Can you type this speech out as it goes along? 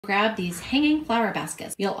Grab these hanging flower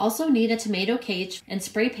baskets. You'll also need a tomato cage and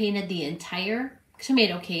spray painted the entire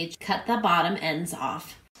tomato cage. Cut the bottom ends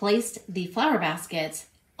off. Placed the flower baskets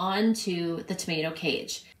onto the tomato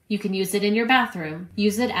cage. You can use it in your bathroom,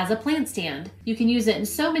 use it as a plant stand. You can use it in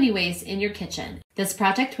so many ways in your kitchen. This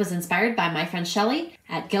project was inspired by my friend Shelly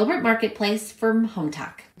at Gilbert Marketplace from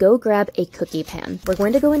Hometalk. Go grab a cookie pan. We're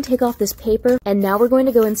going to go and take off this paper, and now we're going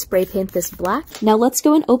to go and spray paint this black. Now let's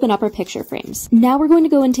go and open up our picture frames. Now we're going to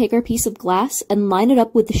go and take our piece of glass and line it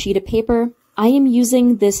up with the sheet of paper. I am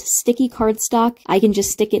using this sticky cardstock. I can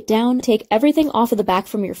just stick it down, take everything off of the back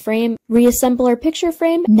from your frame, reassemble our picture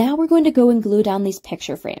frame. Now we're going to go and glue down these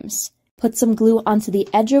picture frames. Put some glue onto the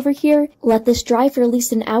edge over here, let this dry for at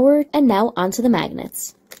least an hour, and now onto the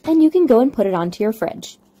magnets. And you can go and put it onto your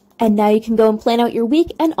fridge. And now you can go and plan out your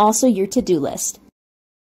week and also your to-do list.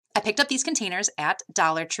 I picked up these containers at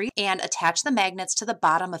Dollar Tree and attached the magnets to the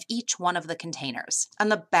bottom of each one of the containers. On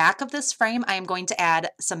the back of this frame, I am going to add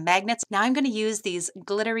some magnets. Now I'm going to use these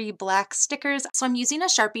glittery black stickers. So I'm using a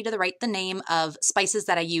Sharpie to write the name of spices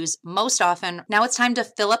that I use most often. Now it's time to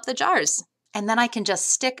fill up the jars. And then I can just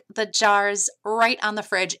stick the jars right on the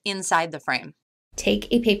fridge inside the frame.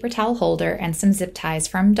 Take a paper towel holder and some zip ties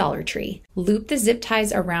from Dollar Tree. Loop the zip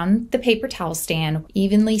ties around the paper towel stand,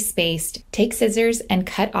 evenly spaced. Take scissors and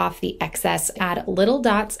cut off the excess. Add little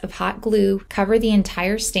dots of hot glue, cover the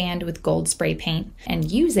entire stand with gold spray paint,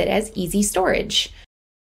 and use it as easy storage.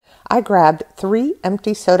 I grabbed 3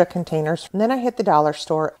 empty soda containers, and then I hit the dollar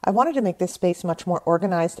store. I wanted to make this space much more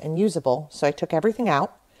organized and usable, so I took everything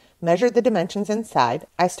out, measured the dimensions inside.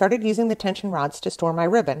 I started using the tension rods to store my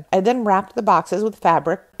ribbon. I then wrapped the boxes with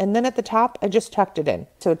fabric, and then at the top, I just tucked it in.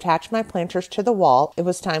 To attach my planters to the wall, it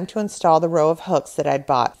was time to install the row of hooks that I'd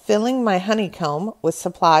bought, filling my honeycomb with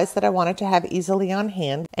supplies that I wanted to have easily on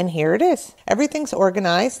hand, and here it is. Everything's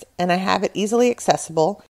organized, and I have it easily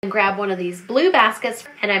accessible. Grab one of these blue baskets,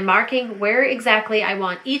 and I'm marking where exactly I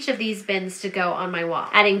want each of these bins to go on my wall.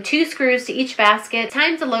 Adding 2 screws to each basket.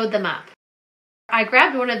 Time to load them up. I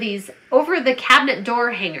grabbed one of these over the cabinet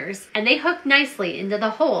door hangers, and they hook nicely into the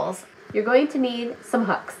holes. You're going to need some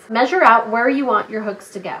hooks. Measure out where you want your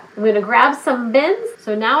hooks to go. I'm going to grab some bins,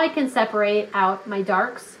 so now I can separate out my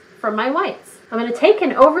darks from my whites. I'm going to take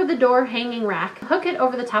an over the door hanging rack, hook it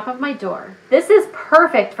over the top of my door. This is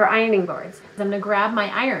perfect for ironing boards. I'm going to grab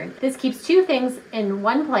my iron. This keeps 2 things in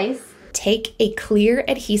one place. Take a clear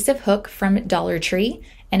adhesive hook from Dollar Tree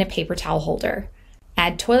and a paper towel holder.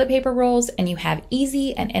 Add toilet paper rolls and you have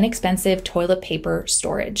easy and inexpensive toilet paper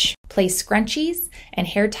storage. Place scrunchies and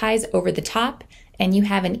hair ties over the top and you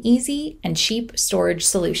have an easy and cheap storage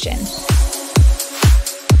solution.